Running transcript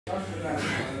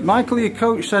Michael, your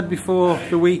coach said before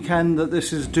the weekend that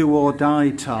this is do or die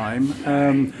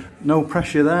time. No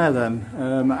pressure there then.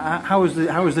 How has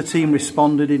the team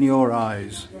responded in your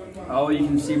eyes? Oh, you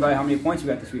can see by how many points we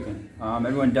got this weekend.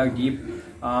 Everyone dug deep.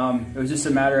 It was just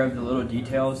a matter of the little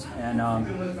details and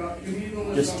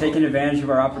just taking advantage of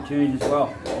our opportunities as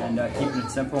well and keeping it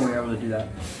simple, and we were able to do that.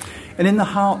 And in the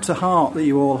heart-to-heart that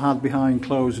you all had behind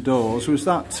closed doors, was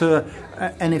that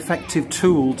an effective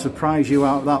tool to prize you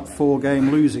out of that 4-game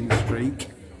losing streak?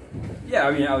 Yeah,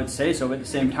 I mean, I would say so, but at the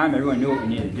same time, everyone knew what we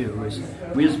needed to do.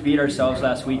 We just beat ourselves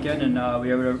last weekend, and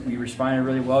we responded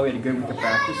really well. We had a good week of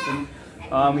practice, and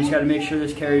we just got to make sure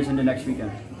this carries into next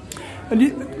weekend.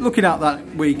 And looking at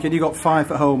that weekend, you got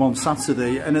Fife at home on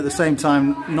Saturday, and at the same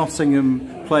time,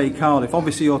 Nottingham play Cardiff.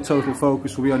 Obviously, your total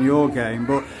focus will be on your game,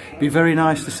 but it'd be very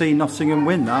nice to see Nottingham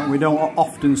win that. We don't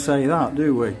often say that,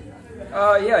 do we?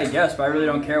 Yeah, I guess, but I really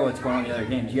don't care what's going on in the other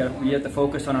games. We have to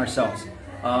focus on ourselves.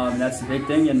 That's the big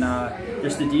thing, and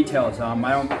just the details.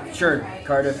 Sure,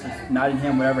 Cardiff,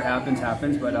 Nottingham, whatever happens,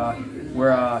 but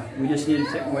we just need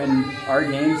to win our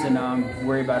games and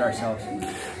worry about ourselves.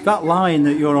 That line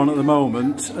that you're on at the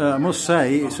moment, I must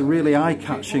say, it's a really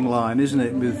eye-catching line, isn't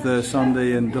it, with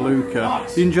Sandy and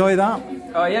DeLuca. Do you enjoy that?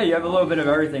 Yeah, you have a little bit of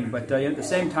everything, but at the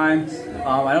same time,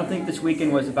 I don't think this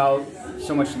weekend was about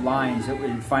so much lines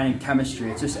and finding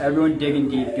chemistry. It's just everyone digging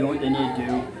deep, doing what they need to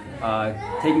do,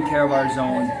 taking care of our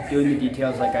zone, doing the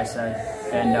details like I said,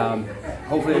 and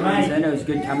hopefully it means then it was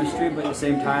good chemistry, but at the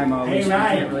same time we just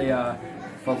can't really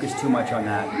focus too much on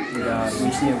that. We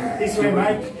just need to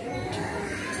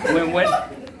win.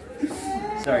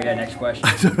 Sorry, yeah, next question.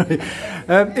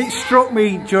 It struck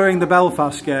me during the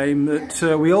Belfast game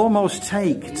that we almost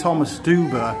take Thomas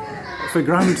Duba for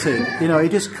granted. You know, he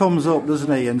just comes up,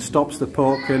 doesn't he, and stops the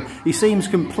puck, and he seems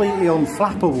completely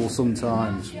unflappable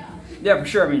sometimes. Yeah, for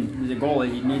sure. I mean, he's a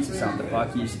goalie. He needs to stop the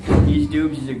puck. He's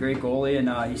Dubes. He's a great goalie, and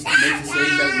he makes the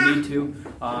saves that we need to.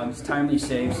 It's timely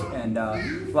saves, and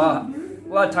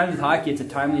a lot of times with hockey, it's a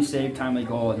timely save, timely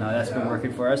goal, and that's been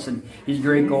working for us. And he's a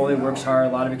great goalie, works hard, a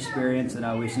lot of experience,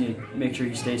 and we just need to make sure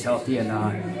he stays healthy, and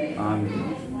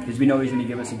because we know he's going to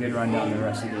give us a good run down the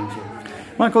rest of the games here.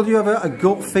 Michael, do you have a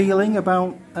gut feeling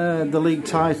about the league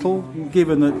title,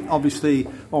 given that obviously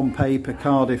on paper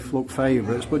Cardiff look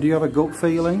favourites, but do you have a gut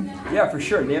feeling? Yeah, for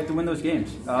sure. They have to win those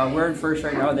games. We're in first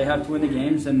right now. They have to win the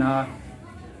games, and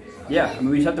yeah, I mean,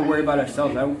 we just have to worry about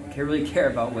ourselves. I don't really care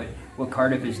about what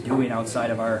Cardiff is doing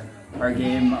outside of our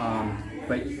game,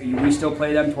 but we still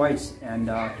play them twice, and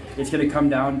it's going to come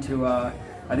down to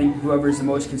I think whoever's the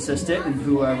most consistent and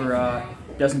whoever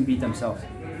doesn't beat themselves.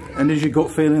 And is your gut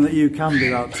feeling that you can be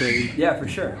that team? Yeah, for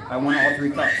sure. I won all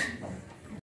 3 cups.